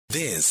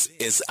This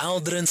is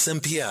Aldrin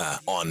Sampear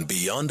on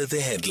Beyond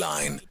the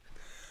Headline.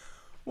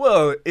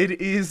 Well,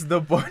 it is the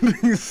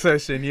bonding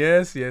session.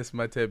 Yes,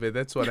 Mathebe,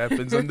 that's what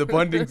happens on the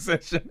bonding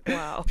session.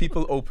 Wow.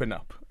 People open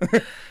up.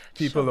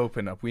 People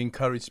open up. We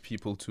encourage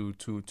people to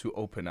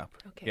open up.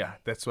 Okay. Yeah,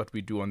 that's what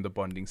we do on the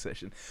bonding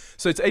session.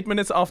 So it's 8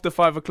 minutes after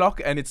 5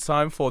 o'clock and it's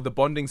time for the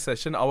bonding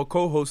session. Our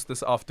co-host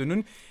this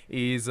afternoon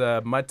is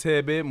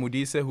Mathebe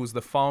Molise, who's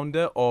the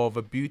founder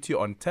of Beauty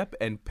on Tapp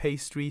and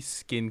Pastry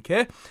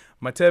Skincare.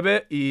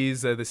 Mathebe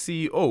is the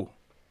CEO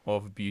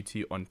of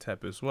Beauty on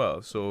Tapp as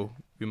well, so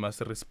we must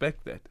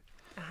respect that.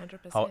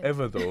 100%.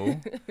 However,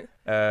 though,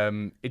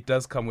 it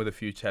does come with a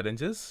few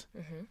challenges,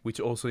 which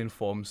also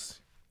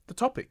informs the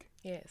topic.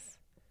 Yes.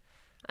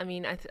 I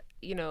mean,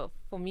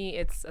 for me,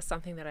 it's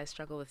something that I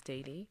struggle with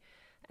daily.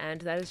 And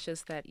that is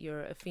just that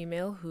you're a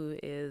female who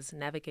is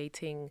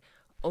navigating,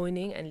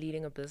 owning and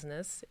leading a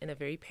business in a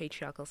very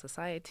patriarchal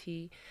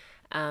society.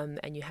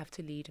 And you have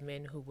to lead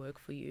men who work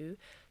for you.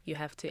 You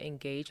have to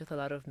engage with a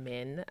lot of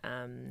men,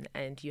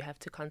 and you have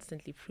to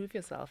constantly prove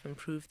yourself and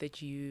prove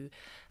that you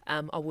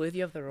are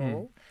worthy of the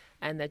role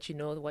and that you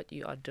know what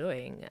you are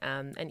doing.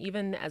 And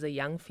even as a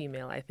young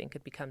female, I think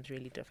it becomes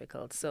really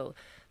difficult. So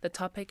the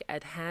topic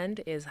at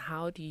hand is,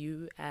 how do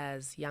you,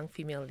 as young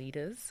female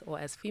leaders, or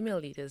as female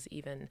leaders,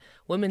 even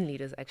women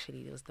leaders,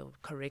 actually was the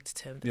correct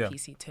term, the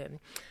PC term,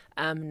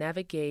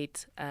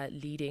 navigate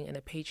leading in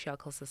a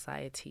patriarchal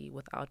society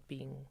without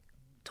being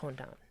torn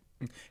down.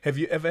 Have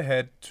you ever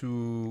had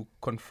to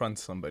confront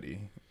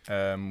somebody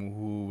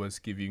who was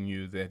giving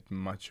you that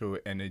macho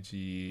energy,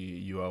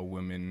 you are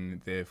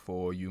women,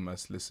 therefore you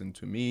must listen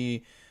to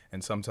me?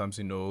 And sometimes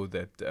you know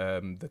that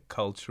the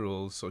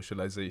cultural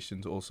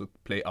socializations also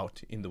play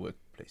out in the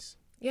workplace.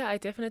 Yeah, I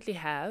definitely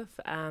have.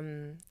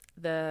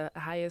 The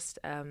highest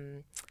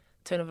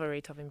turnover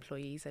rate of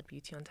employees at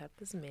Beauty on Tapp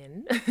is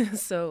men.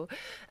 So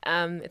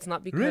it's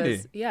not because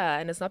Really?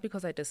 and it's not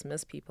because I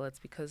dismiss people, it's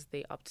because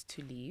they opt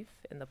to leave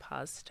in the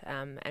past,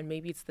 and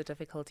maybe it's the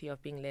difficulty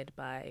of being led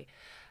by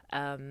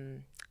a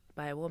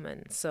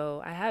woman.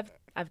 So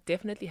I've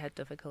definitely had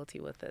difficulty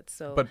with it.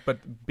 So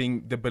but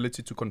being the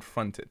ability to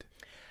confront it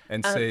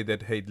and say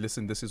that, hey,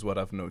 listen, this is what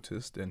I've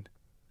noticed. And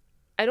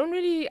I don't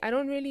really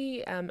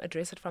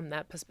address it from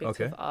that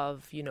perspective Okay.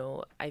 of,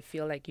 I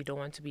feel like you don't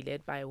want to be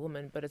led by a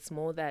woman, but it's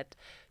more that,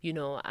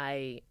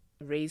 I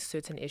raise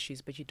certain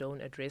issues, but you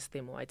don't address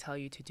them, or I tell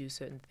you to do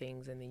certain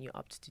things and then you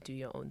opt to do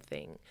your own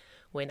thing,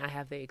 when I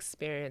have the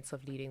experience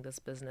of leading this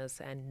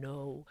business and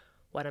know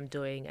what I'm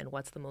doing and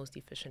what's the most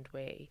efficient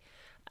way.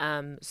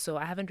 So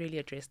I haven't really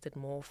addressed it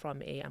more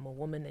from I'm a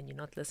woman and you're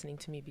not listening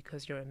to me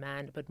because you're a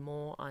man, but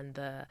more on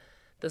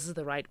this is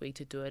the right way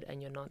to do it,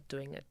 and you're not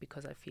doing it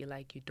because I feel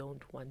like you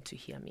don't want to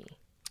hear me.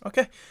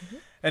 Okay.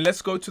 And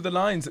let's go to the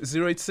lines.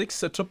 086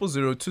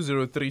 000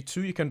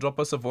 2032. You can drop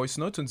us a voice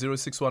note on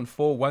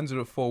 0614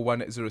 104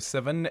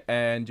 107.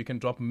 And you can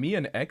drop me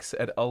an X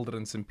at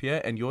Aldrin Sampear,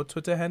 and your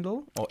Twitter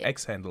handle or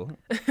X handle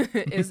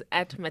Is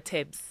at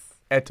Mathebes.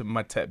 at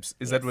Mathebes.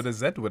 Is that Yes. with a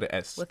Z with a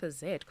S? With a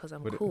Z, because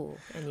I'm cool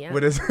and young.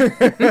 With a Z.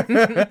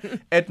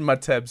 At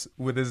Mathebes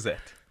with a Z.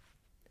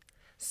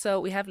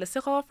 So we have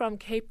Lesego from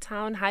Cape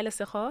Town. Hi,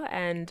 Lesego,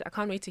 and I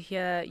can't wait to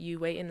hear you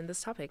weigh in on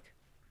this topic.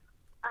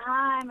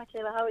 Hi,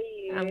 Mathebe. How are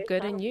you? I'm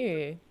good, and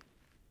you?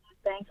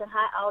 Thanks, and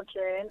hi,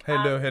 Aldrin.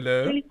 Hello. I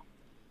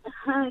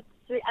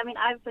mean,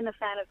 I've been a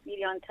fan of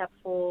Beauty on Tapp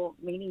for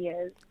many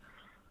years.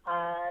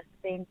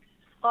 Spent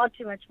far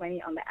too much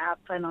money on the app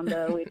and on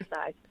the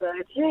website, so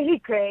it's really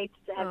great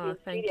to have you in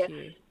Thank studio.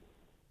 you.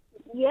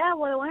 Yeah,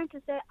 well, I wanted to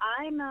say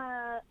I'm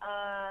a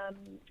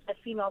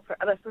female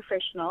a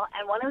professional,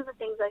 and one of the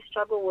things I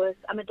struggle with,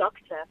 I'm a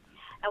doctor,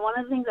 and one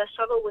of the things I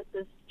struggle with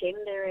is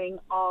gendering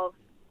of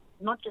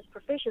not just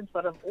professions,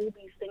 but of all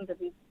these things that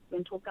we've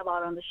been talking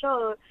about on the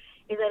show,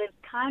 is that it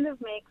kind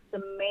of makes the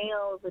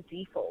male the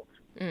default.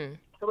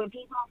 So when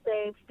people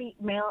say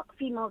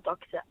female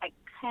doctor, I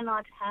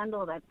cannot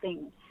handle that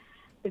thing,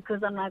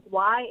 because I'm like,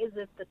 why is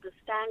it that the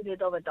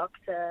standard of a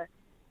doctor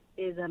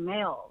is a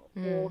male,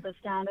 or the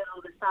standard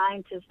of a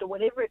scientist, or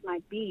whatever it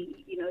might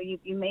be?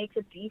 You make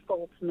a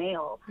default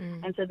male,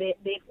 and so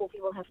therefore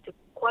people have to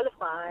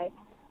qualify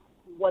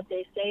what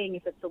they're saying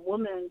if it's a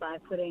woman by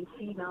putting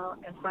female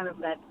in front of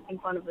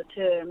the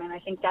term. And I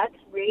think that's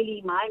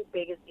really my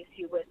biggest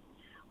issue with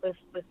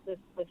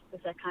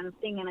that kind of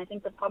thing. And I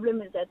think the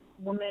problem is that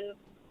women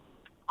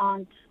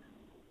aren't,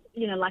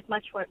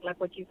 like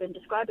what you've been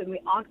describing,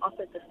 we aren't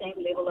offered the same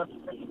level of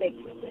respect,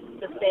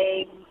 the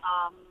same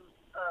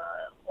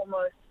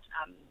almost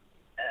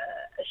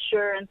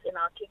assurance in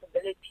our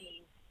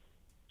capabilities,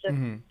 just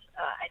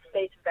at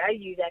face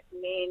value that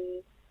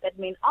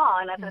men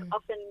are. And I've had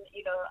often,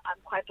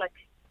 I'm quite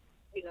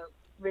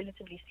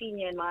relatively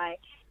senior in my,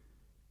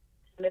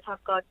 and if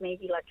I've got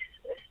maybe like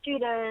a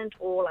student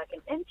or like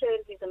an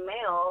intern who's a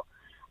male,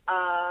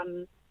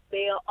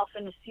 they are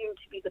often assumed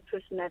to be the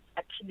person that's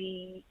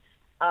actually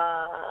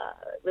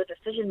the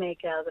decision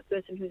maker, the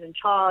person who's in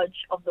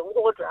charge of the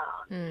ward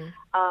round.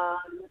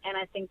 And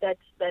I think that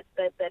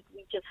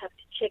we just have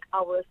to check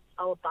our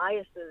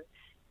biases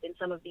in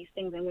some of these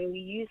things. And when we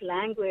use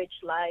language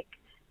like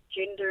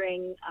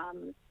gendering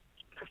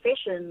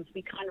professions,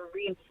 we kind of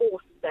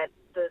reinforce that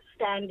the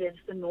standard,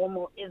 the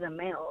normal is a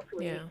male. So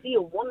when you see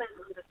a woman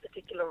in this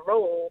particular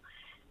role,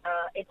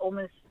 it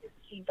almost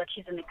seems like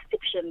she's an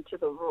exception to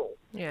the rule.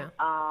 Yeah.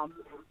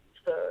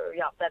 So,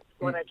 yeah, that's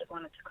what I just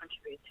wanted to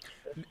contribute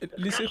to.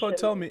 Lisiho,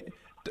 tell me,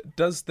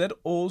 does that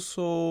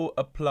also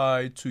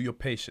apply to your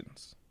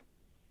patients?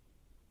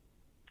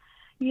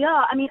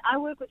 Yeah, I mean, I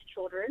work with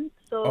children,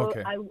 so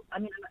Okay. I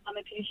mean, I'm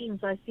a pediatrician,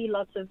 so I see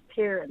lots of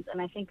parents, and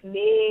I think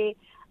the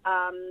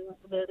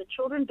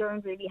children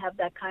don't really have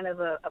that kind of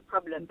a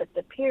problem, but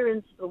the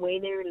parents, the way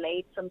they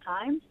relate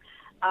sometimes,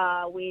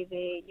 where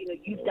they,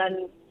 you've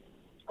done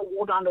a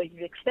ward round or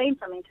you've explained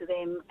something to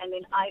them, and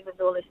then either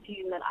they'll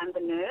assume that I'm the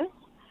nurse,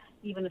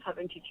 even if I've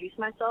introduced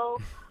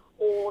myself,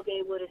 or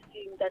they would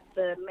assume that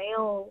the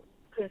male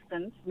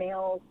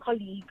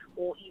colleague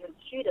or even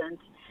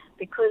student,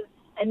 because,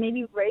 and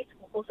maybe race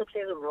also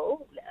plays a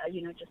role,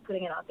 just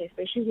putting it out there,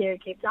 especially here in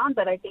Cape Town,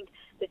 but I think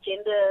the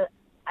gender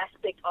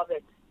aspect of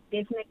it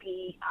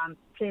definitely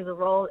plays a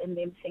role in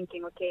them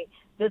thinking, okay,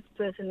 this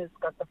person has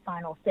got the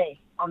final say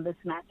on this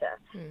matter,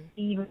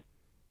 even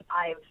if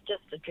I've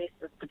just addressed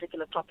this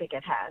particular topic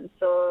at hand.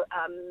 So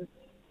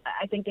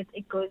I think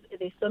it goes,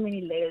 there's so many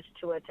layers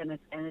to it, and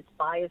it's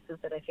biases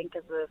that I think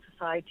as a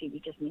society we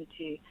just need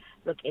to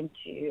look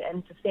into. And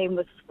it's the same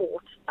with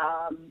sport.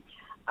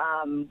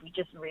 We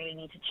just really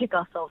need to check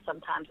ourselves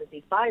sometimes with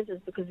these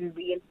biases, because we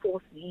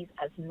reinforce these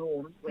as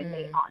norms when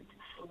they aren't.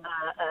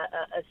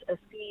 A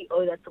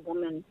CEO that's a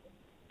woman,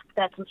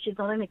 she's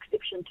not an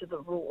exception to the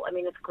rule. I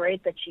mean, it's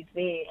great that she's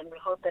there, and we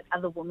hope that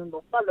other women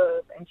will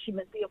follow, and she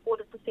must be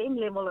afforded the same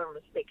level of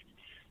respect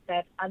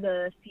that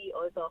other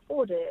CEOs are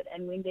afforded.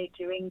 And when they're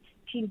doing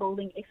team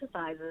building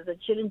exercises, it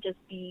shouldn't just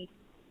be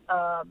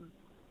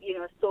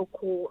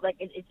so-called, like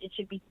it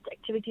should be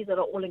activities that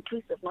are all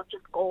inclusive, not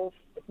just golf.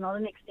 It's not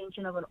an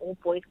extension of an all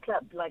boys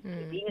club. Like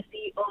being a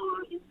CEO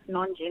is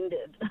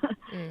non-gendered.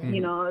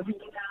 Being a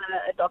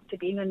doctor,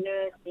 being a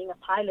nurse, being a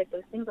pilot,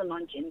 those things are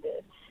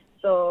non-gendered.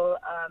 So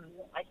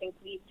I think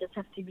we just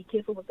have to be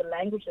careful with the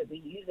language that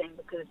we're using,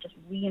 because it just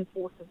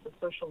reinforces the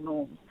social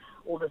norms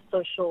or the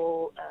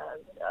social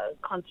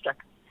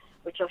constructs,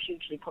 which are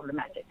hugely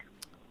problematic.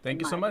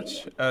 Thank you so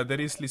much. That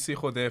is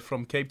Lisiho there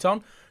from Cape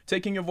Town.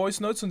 Taking your voice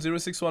notes on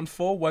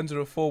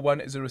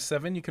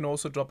 0614-104-107. You can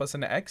also drop us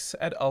an X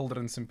at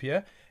Aldrin St.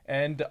 Pierre.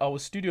 And our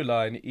studio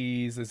line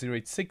is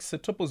 086 000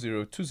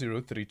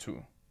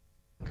 2032.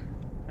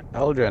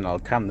 Aldrin, I'll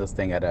come this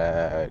thing at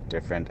a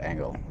different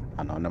angle.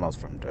 Anonymous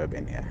from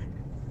Durban here.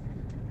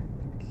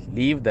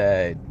 Leave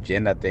the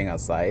gender thing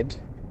aside.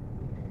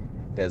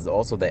 There's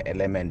also the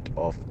element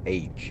of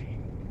age.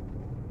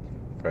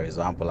 For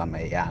example, I'm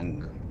a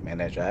young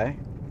manager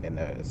in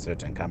a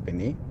certain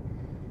company,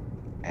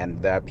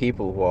 and there are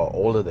people who are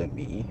older than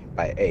me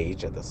by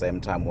age, at the same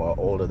time who are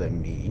older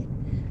than me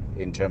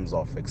in terms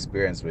of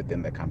experience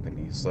within the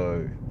company.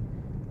 So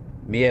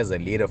me as a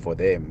leader for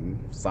them,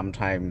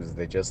 sometimes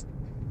they just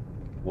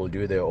will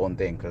do their own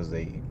thing because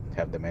they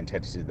have the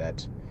mentality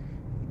that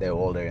they're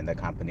older in the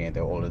company and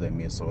they're older than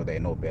me, so they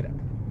know better.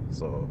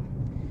 So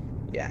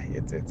yeah,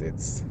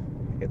 it's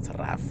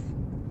rough.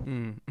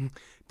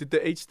 Did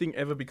the age thing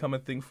ever become a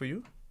thing for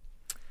you?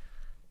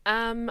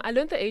 I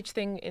learned the age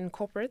thing in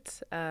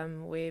corporate,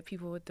 where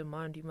people would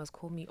demand, you must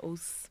call me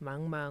Os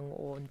Mang Mang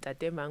or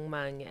Ntate Mang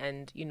Mang.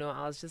 And,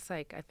 I was just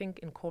like, I think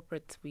in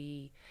corporate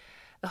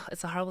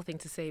it's a horrible thing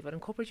to say, but in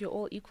corporate you're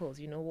all equals,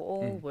 we're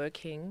all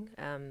working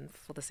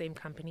for the same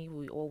company,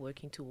 we're all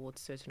working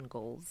towards certain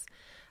goals.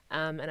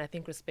 And I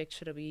think respect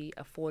should be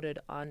afforded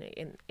on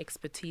an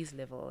expertise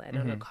level and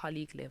on a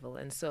colleague level.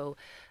 And so,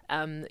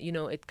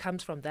 it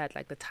comes from that,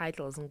 like the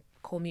titles, and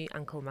call me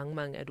Uncle Mang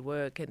Mang at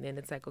work. And then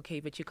it's like, okay,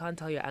 but you can't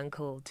tell your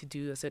uncle to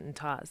do a certain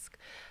task.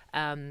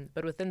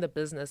 But within the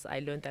business, I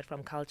learned that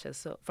from culture,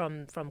 so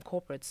from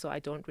corporate. So I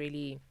don't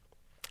really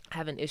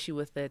have an issue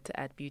with it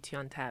at Beauty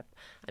on Tapp.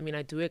 I mean,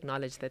 I do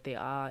acknowledge that there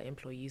are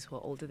employees who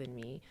are older than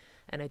me,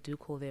 and I do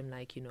call them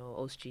like,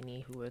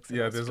 Osjini, who works at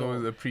the there's store.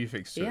 always a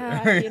prefix to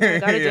Yeah,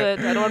 it. gotta do it.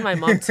 I don't want my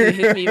mom to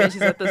hit me when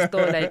she's at the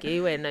store like,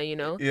 hey, when,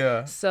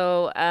 Yeah.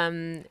 So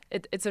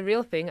it's a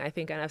real thing, I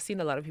think, and I've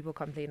seen a lot of people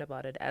complain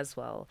about it as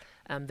well,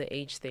 the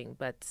age thing.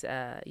 But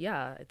I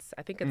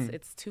think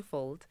it's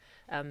twofold.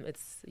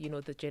 It's,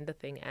 the gender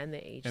thing and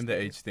the age And thing.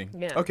 the age thing.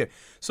 Yeah. Okay.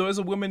 So as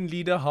a woman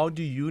leader, how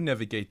do you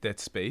navigate that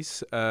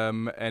space?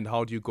 And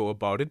how do you go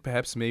about it?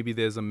 Perhaps maybe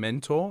there's a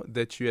mentor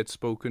that you had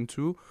spoken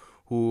to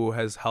who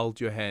has held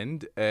your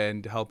hand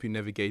and help you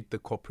navigate the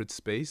corporate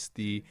space,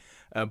 the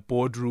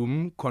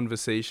boardroom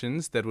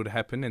conversations that would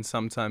happen, and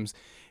sometimes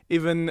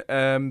even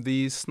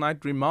the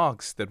snide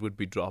remarks that would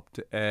be dropped,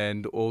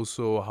 and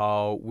also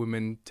how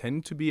women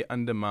tend to be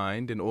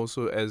undermined, and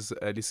also, as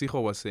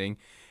Lisiho was saying,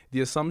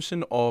 the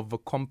assumption of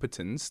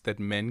competence that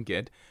men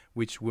get,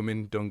 which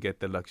women don't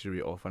get the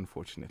luxury of,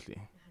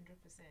 unfortunately.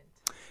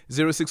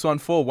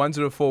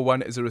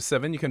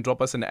 0614-104-107. You can drop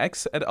us an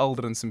X at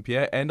Aldrin St.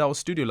 Pierre, and our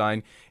studio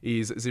line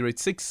is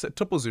 086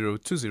 000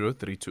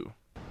 2032.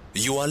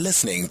 You are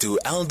listening to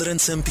Aldrin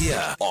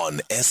Sampear on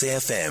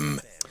SAFM.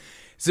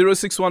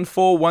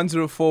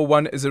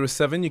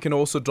 0614-104-107. You can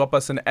also drop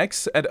us an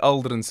X at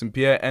Aldrin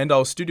Sampear, and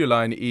our studio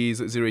line is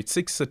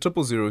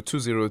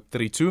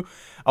 086-000-2032.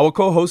 Our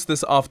co-host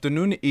this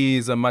afternoon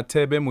is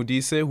Mathebe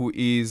Molise, who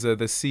is the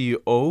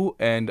CEO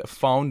and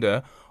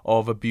founder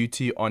of a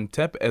Beauty on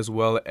Tapp, as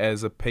well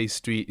as a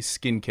Pastry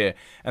skincare.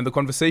 And the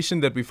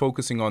conversation that we're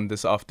focusing on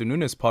this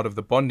afternoon as part of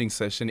the bonding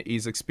session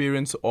is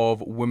experience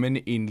of women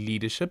in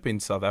leadership in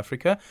South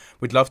Africa.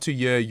 We'd love to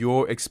hear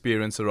your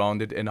experience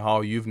around it and how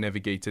you've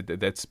navigated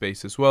that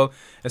space as well,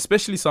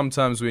 especially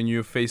sometimes when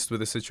you're faced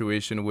with a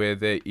situation where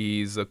there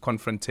is a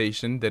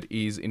confrontation that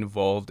is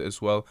involved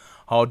as well.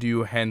 How do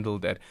you handle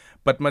that?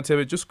 But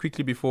Mathebe, just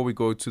quickly before we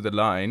go to the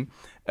line,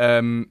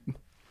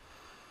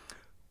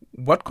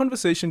 what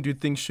conversation do you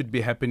think should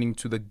be happening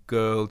to the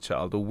girl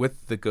child or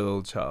with the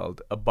girl child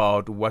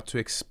about what to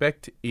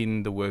expect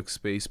in the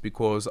workspace?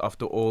 Because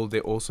after all,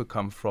 they also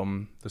come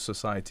from the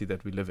society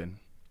that we live in.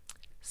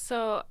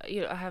 So,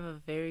 I have a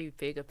very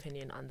big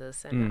opinion on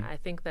this, and I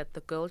think that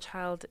the girl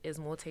child is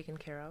more taken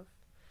care of.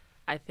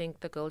 I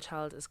think the girl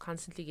child is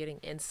constantly getting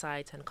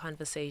insight and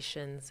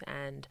conversations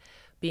and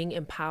being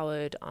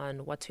empowered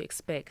on what to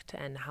expect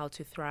and how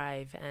to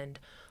thrive and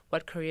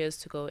what careers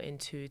to go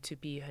into to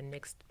be her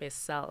next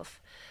best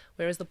self.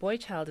 Whereas the boy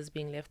child is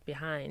being left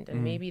behind.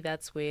 And maybe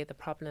that's where the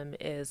problem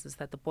is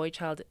that the boy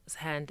child's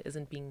hand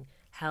isn't being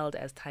held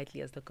as tightly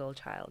as the girl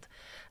child.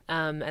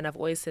 And I've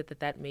always said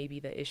that may be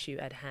the issue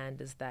at hand,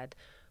 is that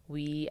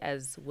we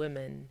as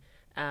women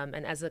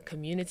and as a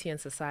community and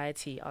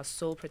society are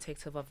so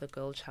protective of the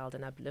girl child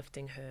and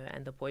uplifting her,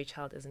 and the boy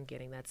child isn't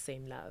getting that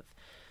same love.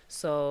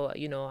 So,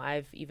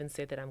 I've even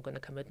said that I'm going to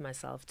commit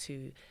myself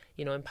to,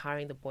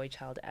 empowering the boy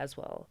child as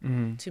well,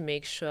 to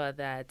make sure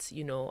that,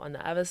 on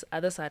the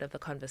other side of the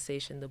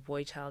conversation, the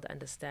boy child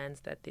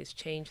understands that there's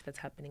change that's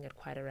happening at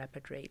quite a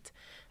rapid rate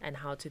and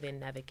how to then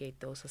navigate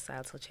those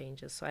societal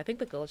changes. So I think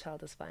the girl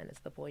child is fine.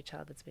 It's the boy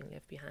child that's being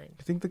left behind.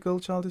 You think the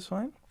girl child is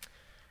fine?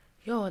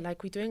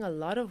 We're doing a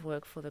lot of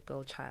work for the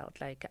girl child.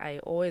 I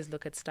always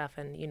look at stuff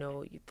and,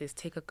 there's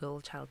take a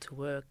girl child to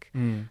work.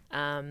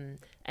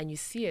 And you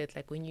see it,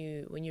 when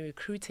you're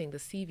recruiting, the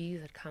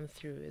CVs that come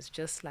through is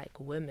just like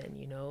women,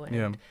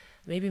 and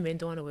maybe men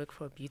don't want to work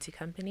for a beauty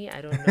company.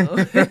 I don't know.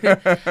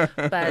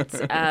 But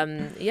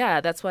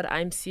that's what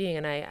I'm seeing.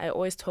 And I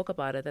always talk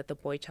about it, that the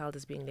boy child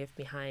is being left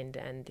behind,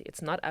 and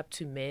it's not up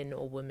to men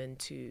or women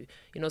to,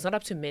 it's not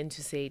up to men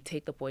to say,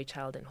 take the boy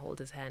child and hold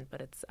his hand,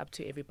 but it's up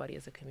to everybody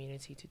as a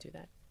community to do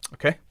that.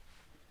 Okay.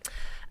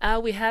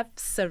 We have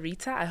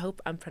Sarita, I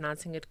hope I'm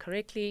pronouncing it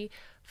correctly,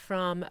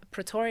 from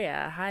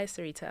Pretoria. Hi,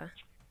 Sarita.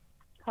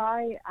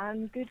 Hi,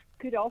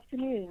 good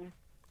afternoon.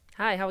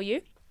 Hi, how are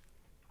you?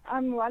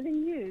 I'm well,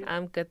 and you?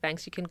 I'm good,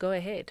 thanks. You can go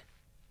ahead.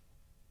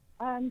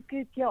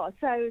 Good, yeah.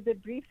 So the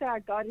brief that I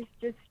got is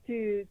just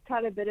to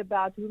tell a bit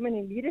about women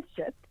in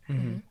leadership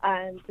and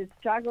the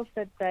struggles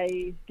that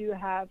they do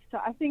have. So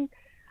I think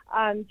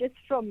just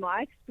from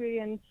my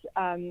experience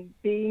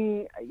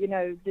being,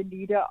 the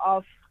leader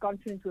of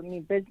Confident Women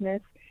in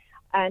Business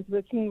and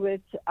working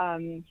with,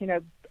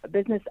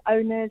 business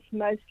owners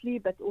mostly,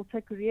 but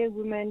also career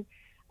women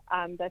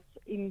that's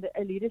in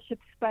a leadership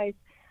space,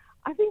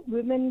 I think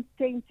women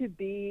tend to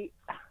be,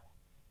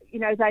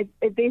 there's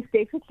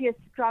definitely a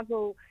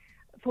struggle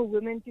for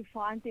women to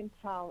find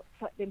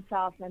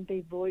themselves and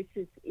their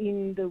voices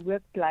in the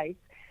workplace,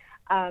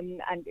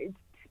 and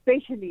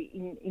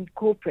especially in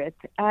corporate.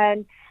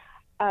 And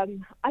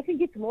I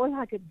think it's more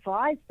like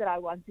advice that I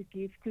want to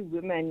give to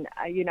women,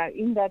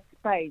 in that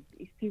space,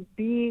 is to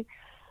be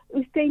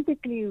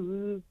authentically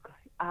who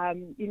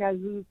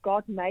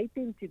God made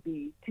them to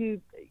be,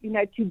 to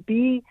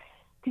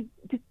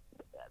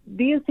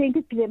be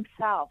authentically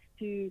themselves,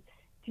 to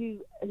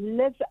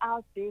live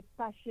out their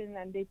passion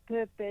and their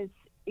purpose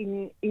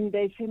in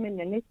their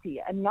femininity,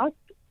 and not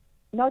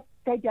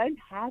they don't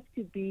have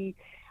to be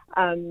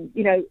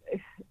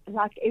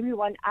like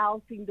everyone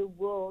else in the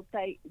world.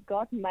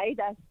 God made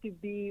us to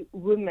be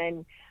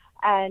women,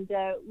 and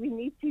we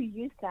need to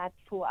use that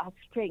for our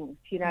strength.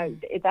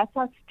 That's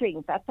our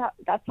strength.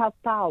 That's our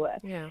power.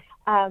 Yeah.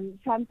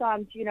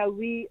 Sometimes,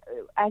 we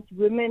as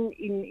women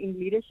in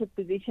leadership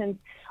positions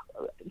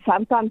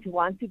sometimes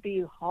want to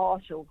be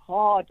harsh or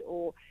hard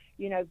or,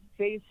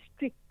 very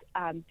strict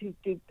to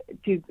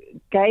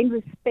gain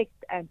respect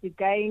and to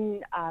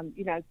gain,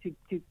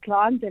 to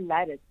climb the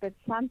ladders. But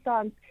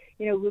sometimes,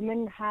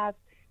 women have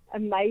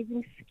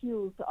amazing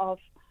skills of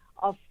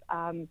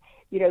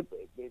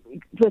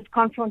with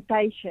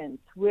confrontations,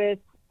 with,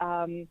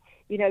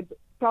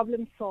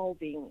 problem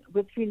solving,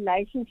 with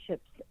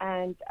relationships,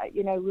 and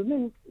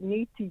women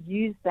need to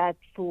use that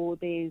for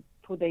their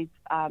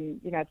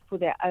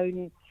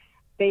own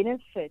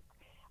benefit.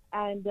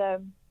 And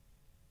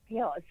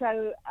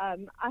so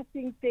I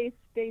think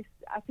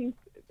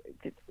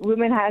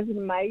women have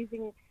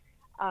amazing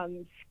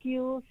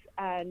skills,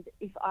 and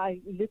if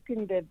I look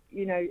in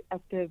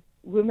at the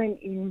women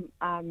in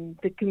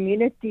the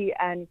community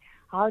and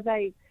how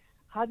they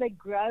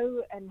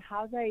grow and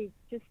how they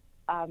just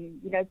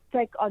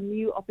take on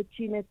new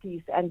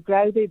opportunities and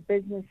grow their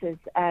businesses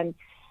and,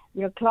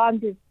 climb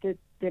the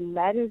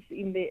ladders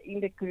in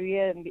the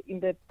career and in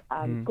the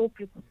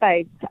corporate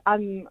space.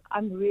 I'm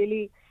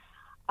really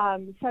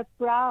so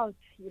proud,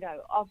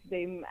 of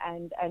them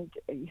and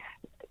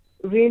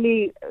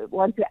really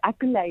want to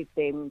accolade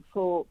them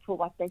for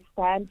what they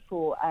stand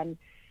for. And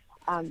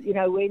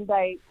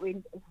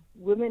when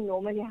women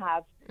normally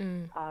have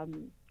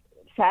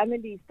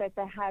families that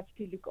they have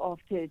to look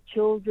after,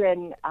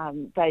 children,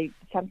 they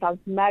sometimes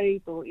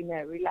married or in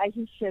a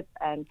relationship,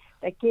 and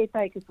they're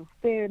caretakers of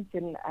parents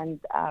and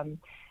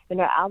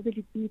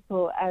elderly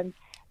people, and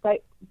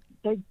they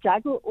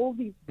juggle all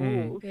these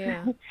balls.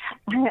 And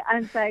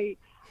they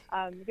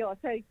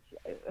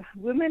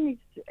women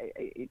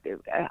is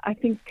I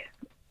think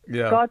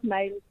God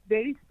made it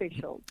very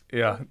special.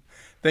 Yeah.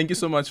 Thank you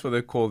so much for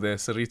the call there,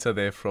 Sarita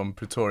there from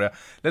Pretoria.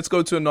 Let's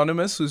go to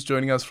Anonymous, who's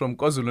joining us from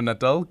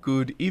KwaZulu-Natal.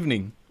 Good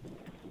evening.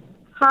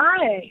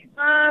 Hi.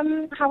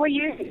 How are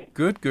you?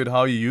 Good. How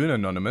are you,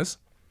 Anonymous?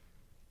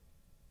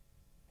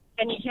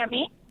 Can you hear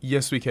me?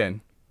 Yes, we can.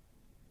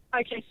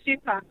 Okay,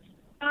 super.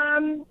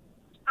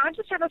 I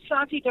just have a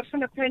slightly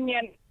different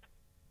opinion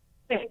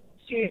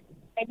to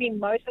maybe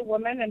most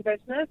women in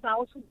business. I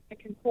also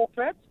work in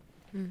corporate.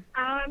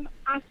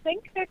 I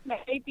think that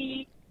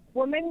maybe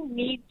women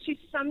need to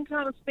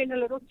sometimes spend a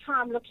little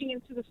time looking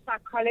into the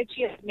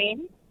psychology of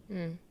men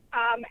and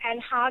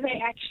how they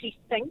actually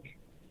think.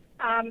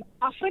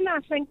 Often I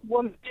think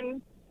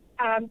women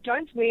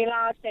don't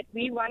realize that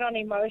we run on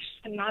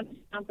emotion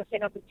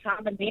 99% of the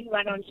time and men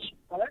run on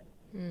ego.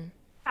 And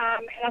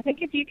I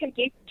think if you can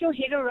get your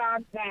head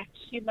around that,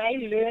 you may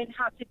learn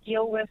how to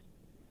deal with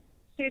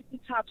certain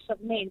types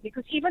of men,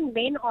 because even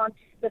men aren't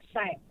the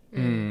same.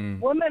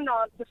 Women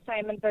aren't the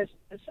same in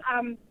business.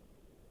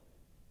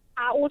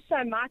 I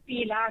also might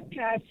be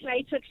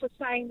slated for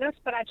saying this,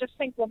 but I just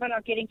think women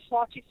are getting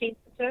far too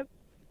sensitive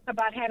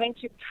about having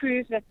to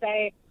prove that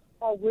they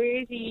are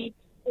worthy,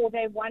 or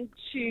they want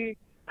to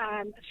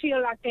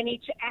feel like they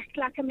need to act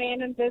like a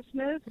man in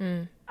business.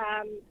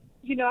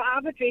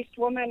 I've addressed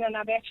women, and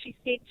I've actually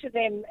said to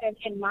them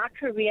in my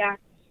career,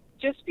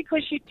 just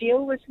because you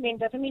deal with men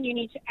doesn't mean you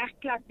need to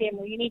act like them,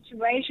 or you need to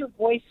raise your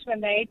voice when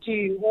they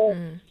do, or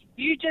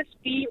you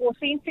just be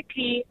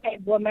authentically a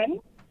woman.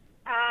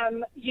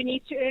 You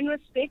need to earn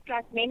respect,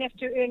 like men have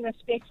to earn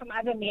respect from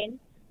other men.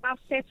 I've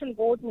sat in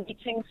board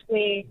meetings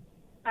where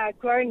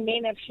grown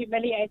men have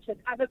humiliated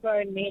other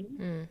grown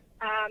men.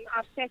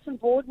 I've sat in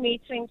board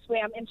meetings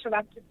where I'm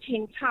interrupted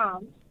 10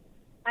 times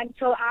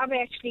until I've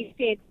actually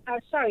said, "Oh,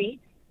 sorry,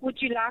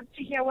 would you like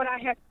to hear what I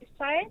have to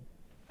say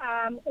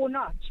or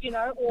not?"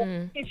 Or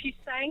if you're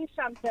saying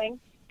something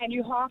and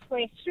you're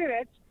halfway through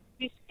it,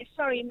 you say,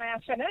 "Sorry, may I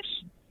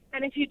finish?"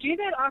 And if you do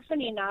that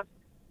often enough,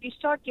 you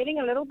start getting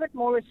a little bit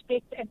more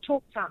respect and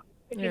talk time,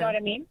 if you know what I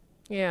mean.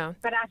 Yeah.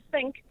 But I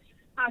think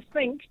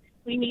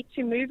we need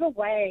to move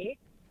away,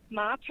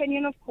 my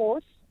opinion, of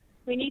course,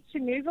 we need to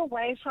move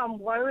away from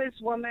woe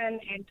is woman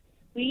and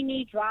we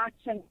need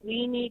rights and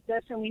we need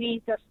this and we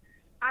need this.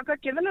 I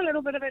got given a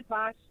little bit of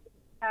advice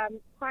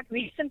quite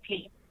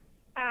recently,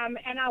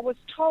 and I was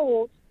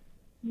told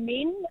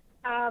men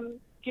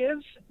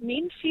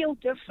feel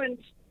different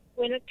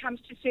when it comes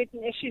to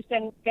certain issues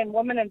than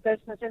women in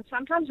business. And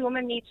sometimes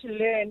women need to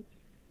learn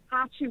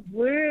how to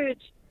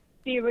word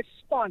their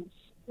response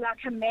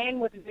like a man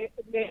would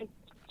learn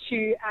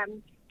to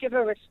give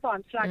a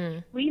response.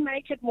 Like we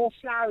make it more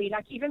flowery.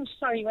 Like even,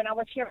 when I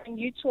was hearing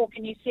you talk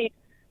and you said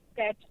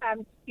that,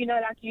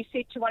 like you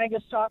said to one of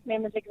your staff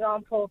members,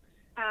 example,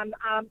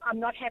 I'm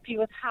not happy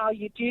with how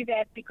you do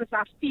that because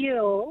I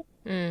feel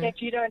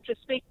that you don't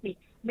respect me.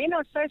 Men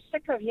are so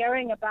sick of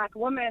hearing about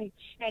women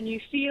and you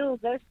feel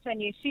this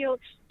and you feel,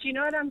 do you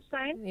know what I'm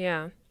saying?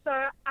 Yeah. So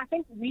I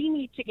think we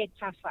need to get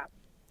tougher.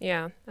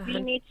 Yeah. We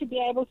need to be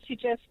able to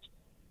just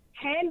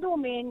handle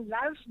men,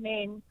 love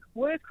men,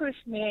 work with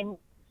men,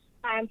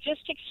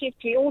 just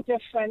accept we're all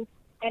different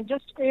and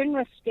just earn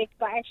respect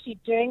by actually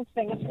doing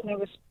things in a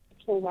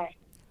respectful way.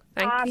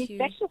 Thank you.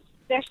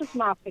 That's just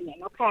my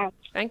opinion, okay?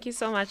 Thank you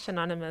so much,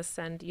 Anonymous.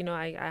 And,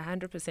 I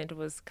 100%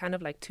 was kind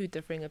of like two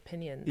differing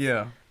opinions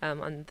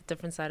on the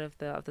different side of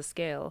the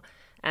scale.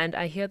 And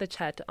I hear the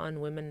chat on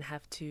women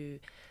have to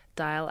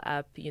dial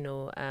up,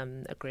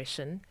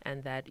 aggression,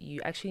 and that you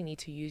actually need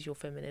to use your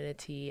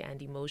femininity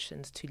and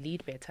emotions to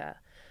lead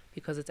better,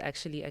 because it's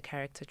actually a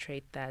character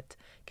trait that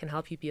can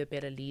help you be a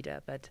better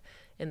leader. But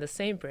in the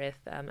same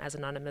breath, as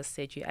Anonymous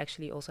said, you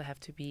actually also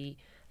have to be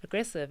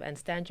aggressive and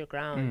stand your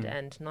ground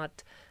and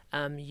not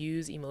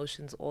use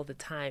emotions all the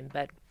time.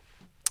 But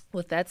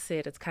with that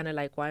said, it's kind of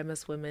like, why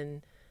must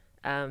women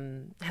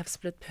have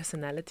split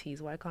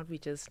personalities? Why can't we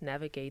just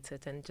navigate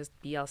it and just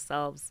be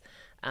ourselves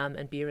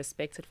and be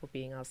respected for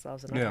being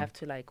ourselves, and not have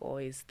to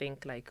always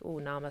think oh,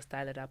 now I must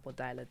dial it up or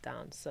dial it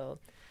down. So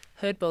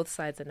heard both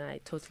sides, and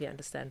I totally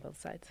understand both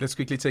sides. Let's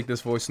quickly take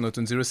this voice note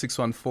on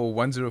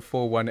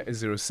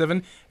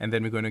 0614-104107, and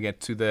then we're going to get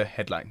to the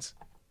headlines.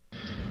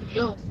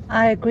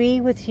 I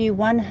agree with you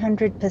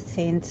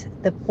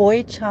 100%. The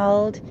boy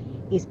child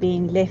is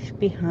being left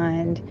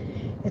behind.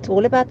 It's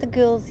all about the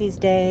girls these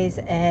days,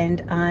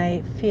 and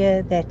I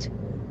fear that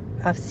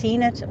I've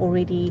seen it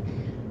already.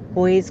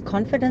 Boys'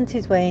 confidence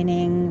is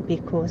waning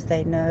because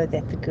they know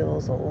that the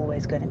girls are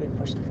always going to be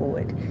pushed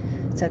forward.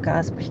 So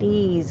guys,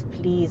 please,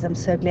 please, I'm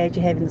so glad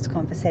you're having this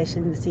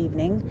conversation this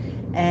evening.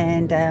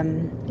 And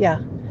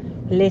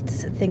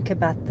let's think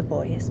about the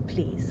boys,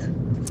 please.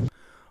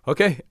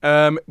 Okay,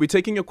 we're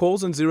taking your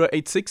calls on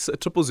 086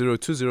 000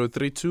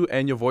 2032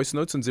 and your voice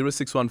notes on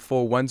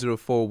 0614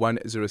 104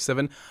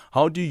 107.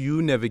 How do you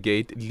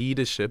navigate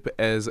leadership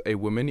as a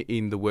woman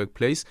in the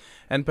workplace?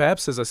 And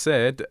perhaps, as I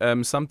said,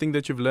 something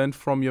that you've learned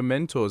from your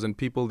mentors and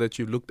people that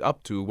you've looked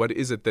up to. What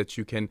is it that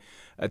you can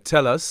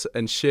tell us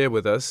and share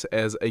with us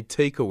as a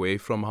takeaway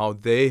from how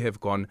they have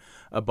gone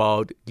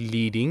about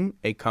leading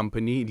a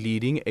company,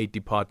 leading a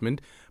department,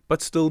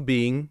 but still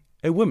being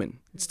a woman?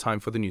 It's time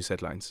for the news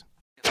headlines.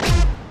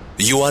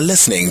 You are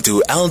listening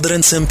to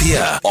Aldrin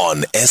Sampear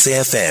on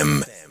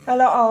SAFM.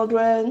 Hello,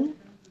 Aldrin.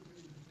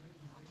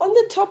 On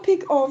the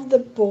topic of the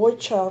boy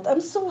child, I'm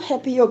so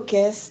happy your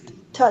guest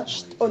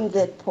touched on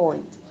that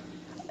point.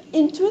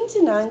 In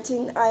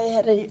 2019, I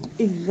had an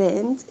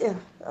event.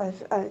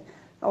 I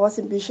was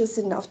ambitious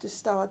enough to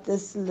start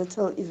this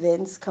little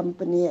events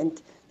company,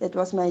 and that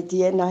was my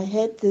idea. And I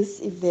had this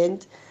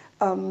event,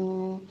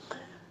 and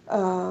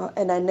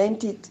I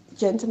named it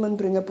Gentlemen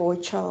Bring a Boy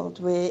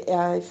Child, where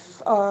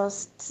I've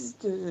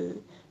asked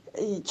to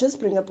just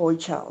bring a boy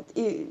child.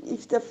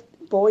 If the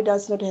boy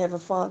does not have a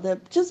father,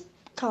 just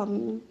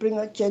come, bring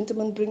a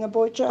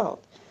boy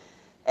child.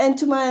 And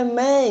to my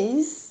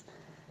amaze,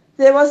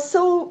 there was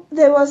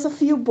a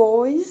few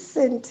boys,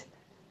 and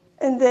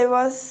there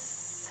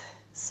was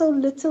so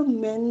little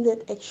men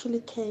that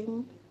actually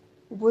came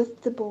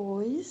with the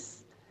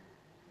boys.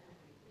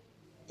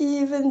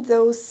 Even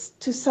those,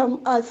 to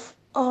some I've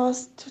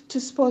asked to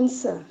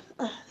sponsor.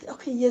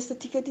 Okay, yes, the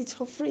ticket is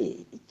for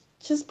free.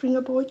 Just bring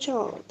a boy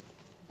child.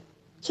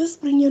 Just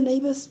bring your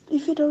neighbor's,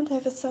 if you don't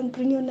have a son,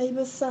 bring your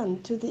neighbor's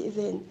son to the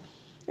event.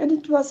 And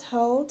it was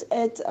held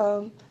at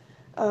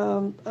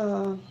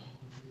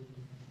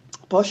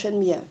Bosch and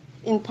Meer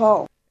in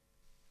Paarl.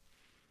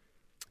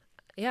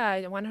 Yeah,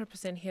 I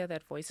 100% hear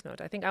that voice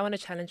note. I think I want to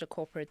challenge a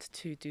corporate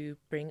to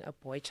bring a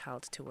boy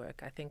child to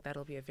work. I think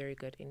that'll be a very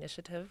good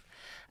initiative.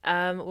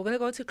 We're going to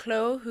go to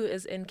Chloe, who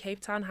is in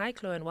Cape Town. Hi,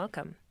 Chloe, and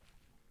welcome.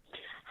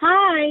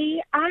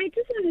 Hi, I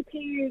just wanted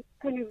to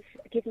kind of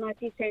give my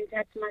 2 cents,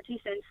 add my 2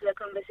 cents to the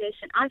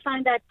conversation. I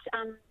find that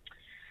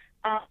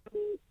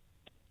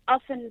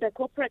often the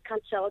corporate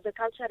culture or the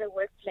culture at a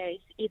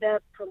workplace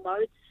either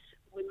promotes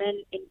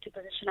women into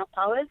position of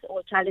powers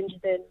or challenges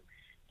them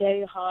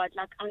very hard.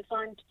 Like, I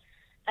find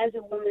as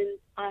a woman,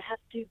 I have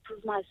to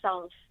prove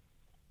myself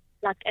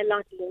like a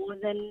lot more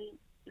than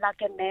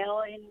like a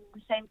male in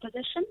the same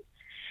position.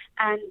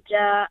 And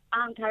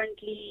I'm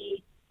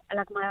currently,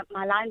 like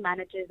my line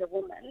manager is a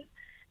woman,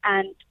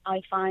 and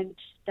I find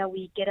that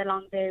we get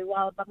along very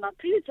well. But my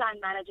previous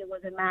line manager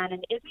was a man,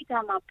 and every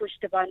time I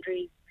pushed the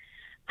boundaries,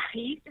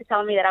 he used to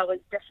tell me that I was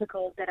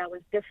difficult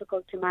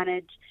to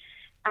manage.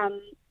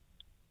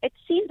 It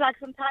seems like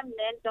sometimes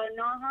men don't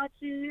know how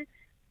to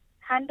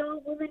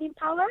handle women in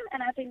power,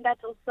 and I think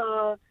that's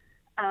also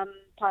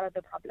part of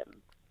the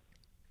problem.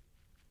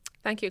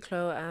 Thank you,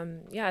 Chloe.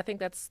 I think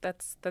that's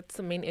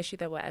the main issue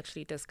that we're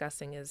actually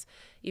discussing is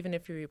even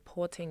if you're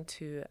reporting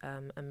to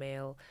a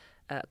male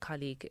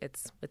colleague,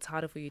 it's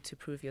harder for you to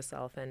prove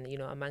yourself. And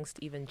amongst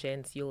even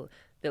gents, you'll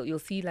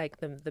see like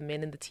the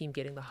men in the team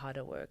getting the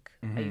harder work.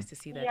 Mm-hmm. I used to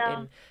see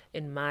that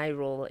in my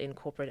role in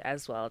corporate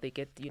as well. They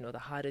get the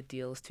harder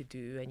deals to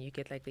do, and you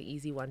get like the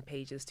easy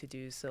 1-pages to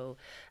do. So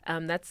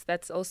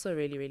that's also a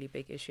really, really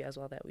big issue as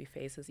well that we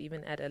face, is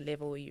even at a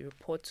level where you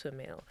report to a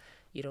male,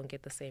 you don't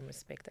get the same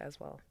respect as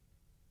well.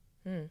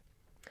 We're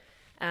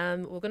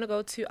going to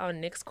go to our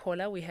next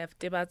caller. We have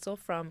Debatso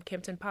from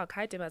Kempton Park.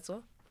 Hi,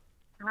 Debatso.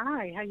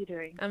 Hi, how are you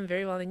doing? I'm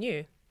very well, and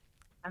you?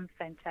 I'm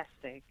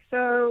fantastic.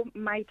 So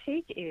my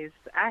take is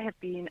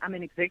I'm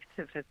an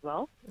executive as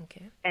well.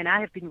 Okay. And I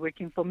have been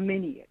working for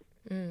many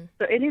years.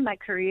 So early in my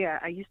career,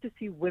 I used to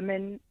see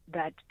women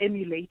that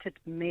emulated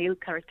male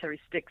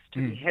characteristics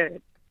to be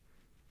heard.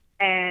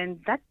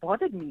 And that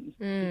bothered me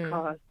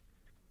because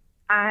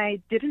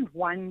I didn't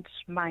want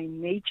my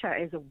nature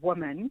as a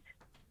woman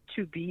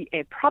to be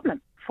a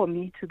problem for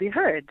me to be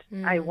heard.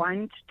 I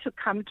want to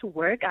come to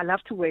work. I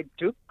love to wear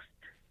dukes.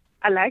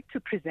 I like to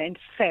present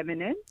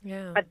feminine,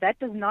 but that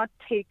does not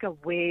take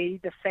away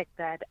the fact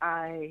that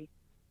I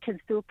can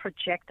still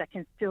project, I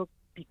can still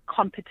be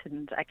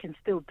competent, I can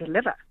still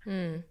deliver.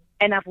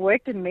 And I've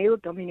worked in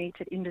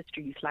male-dominated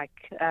industries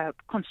like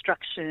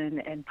construction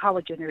and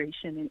power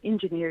generation and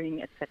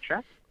engineering,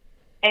 etc.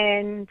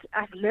 And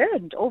I've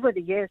learned over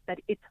the years that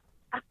it's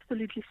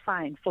absolutely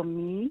fine for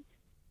me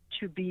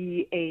to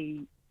be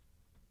a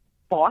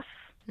boss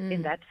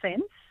in that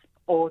sense,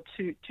 or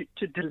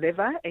to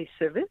deliver a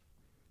service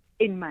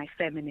in my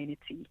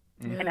femininity.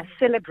 And I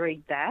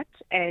celebrate that,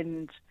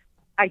 and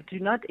I do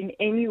not in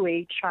any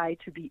way try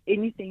to be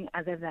anything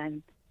other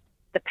than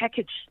the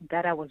package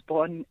that I was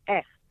born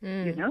as,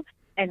 and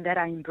that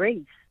I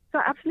embrace. So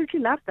I absolutely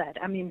love that.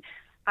 I mean,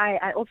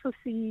 I've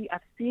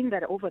seen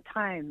that over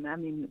time. I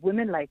mean,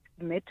 women like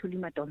Mathebe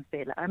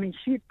Molise, I mean,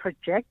 she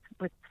projects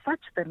with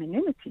such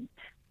femininity,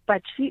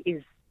 but she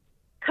is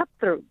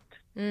cutthroat.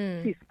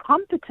 She's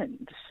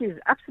competent. She's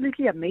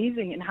absolutely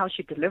amazing in how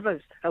she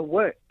delivers her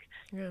work.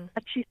 Yeah.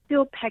 But she's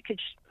still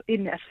packaged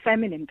in a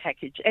feminine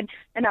package. And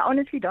I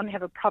honestly don't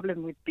have a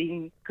problem with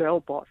being girl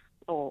boss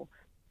or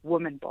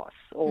woman boss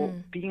or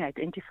being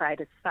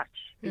identified as such.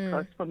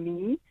 Because for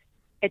me,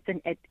 it's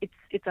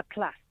a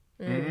plus.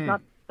 It's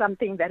not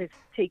something that is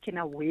taken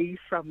away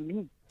from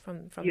me.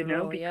 From you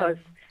know, because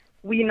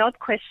we're not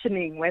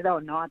questioning whether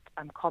or not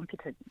I'm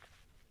competent.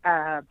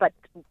 But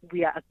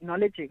we are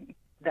acknowledging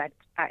that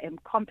I am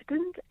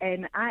competent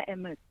and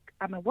I'm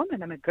a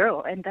woman, I'm a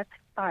girl, and that's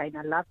fine.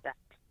 I love that.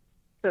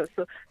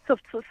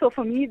 So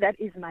for me, that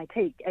is my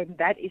take, and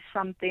that is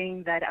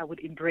something that I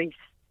would embrace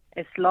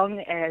as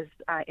long as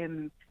I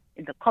am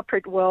in the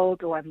corporate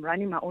world or I'm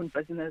running my own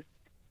business.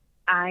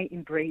 I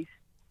embrace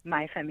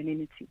my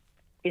femininity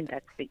in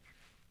that space.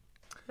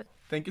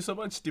 Thank you so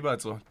much,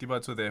 Dibatso.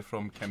 Dibatso there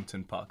from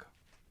Kempton Park.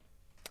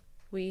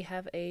 We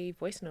have a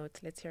voice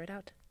note. Let's hear it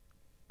out.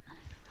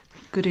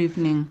 Good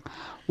evening.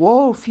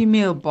 Whoa,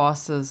 female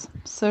bosses.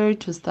 Sorry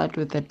to start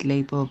with that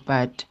label,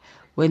 but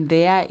when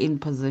they are in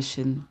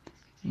position,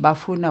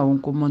 bafuna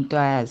wonke umuntu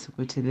ayazi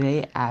ukuthi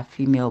they are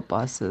female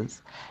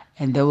bosses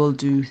and they will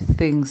do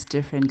things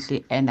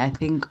differently. And I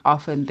think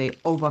often they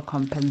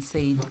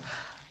overcompensate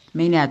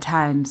many a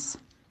times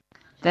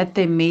that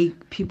they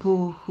make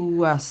people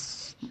who are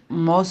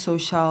more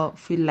social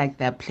feel like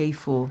they're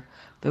playful.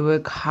 They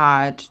work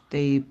hard,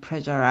 they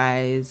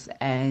pressurize,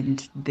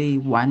 and they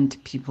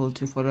want people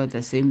to follow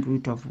the same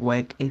route of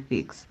work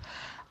ethics.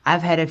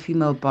 I've had a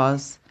female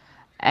boss,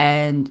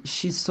 and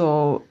she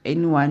saw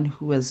anyone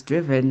who was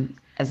driven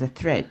as a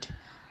threat.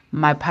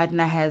 My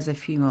partner has a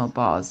female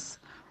boss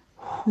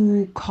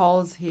who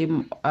calls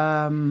him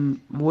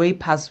way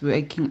past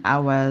working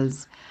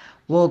hours,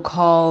 will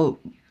call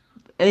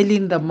early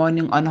in the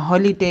morning on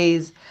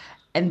holidays,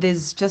 and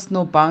there's just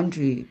no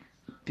boundary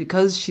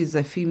because she's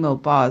a female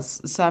boss.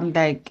 So I'm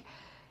like,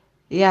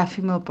 yeah,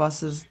 female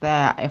bosses,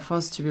 they're a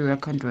force to be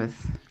reckoned with.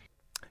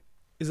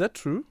 Is that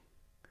true?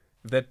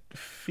 That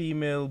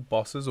female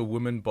bosses or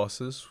women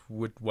bosses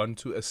would want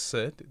to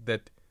assert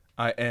that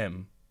I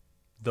am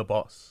the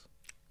boss?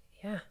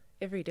 Yeah,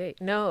 every day.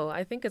 No,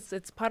 I think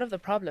it's part of the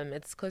problem.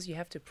 It's because you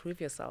have to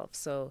prove yourself.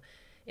 So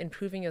in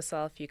proving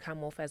yourself, you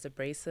come off as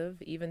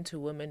abrasive, even to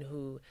women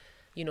who,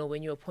 you know,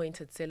 when you're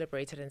appointed,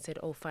 celebrated and said,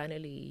 oh,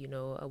 finally, you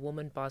know, a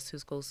woman boss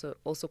who's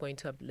also going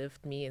to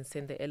uplift me and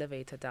send the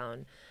elevator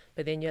down.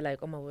 But then you're like,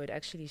 oh my word,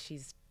 actually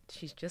she's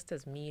just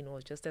as mean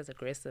or just as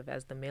aggressive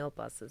as the male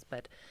bosses.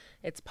 But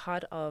it's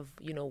part of,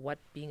 you know, what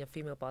being a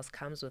female boss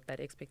comes with,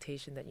 that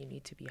expectation that you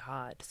need to be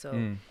hard.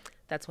 So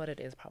that's what it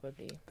is,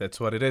 probably. That's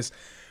what it is.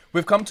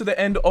 We've come to the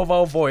end of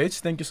our voyage.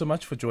 Thank you so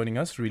much for joining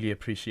us. Really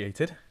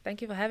appreciate it.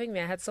 Thank you for having me.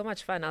 I had so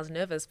much fun. I was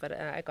nervous, but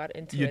I got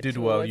into it. You did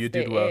well.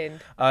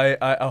 End.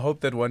 I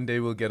hope that one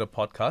day we'll get a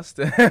podcast.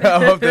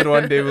 I hope that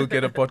one day we'll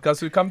get a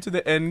podcast. We've come to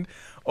the end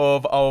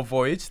of our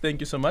voyage.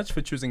 Thank you so much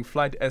for choosing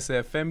Flight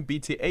SAFM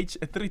BTH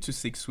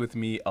 326 with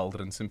me,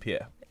 Aldrin St.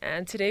 Pierre.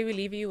 And today we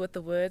leave you with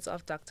the words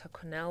of Dr.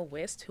 Cornel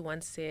West, who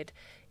once said,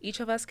 each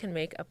of us can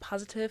make a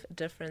positive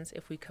difference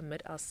if we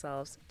commit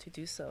ourselves to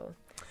do so.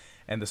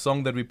 And the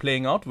song that we're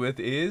playing out with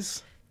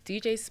is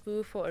DJ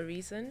Spoo for a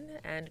Reason,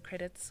 and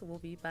credits will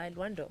be by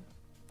Luando.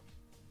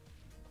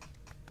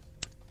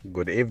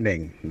 Good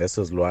evening. This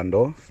is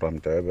Luando from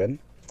Durban.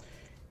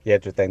 Here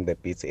to thank the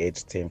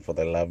PCH team for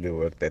the lovely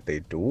work that they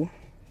do.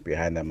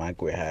 Behind the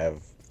mic we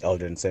have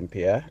Aldrin St.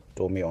 Pierre,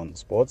 Tommy on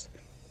sports,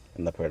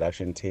 and the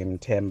production team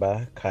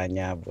Temba,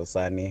 Kanya,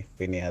 Vusani,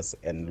 Phineas,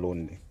 and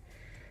Lundi.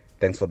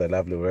 Thanks for the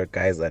lovely work,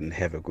 guys, and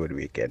have a good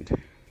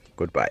weekend.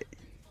 Goodbye.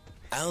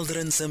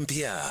 Aldrin St.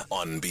 Pierre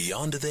on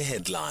Beyond the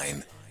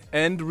Headline.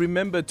 And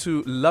remember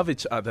to love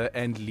each other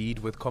and lead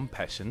with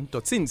compassion.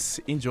 Totsiens,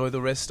 enjoy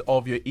the rest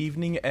of your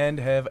evening and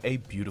have a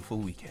beautiful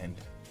weekend.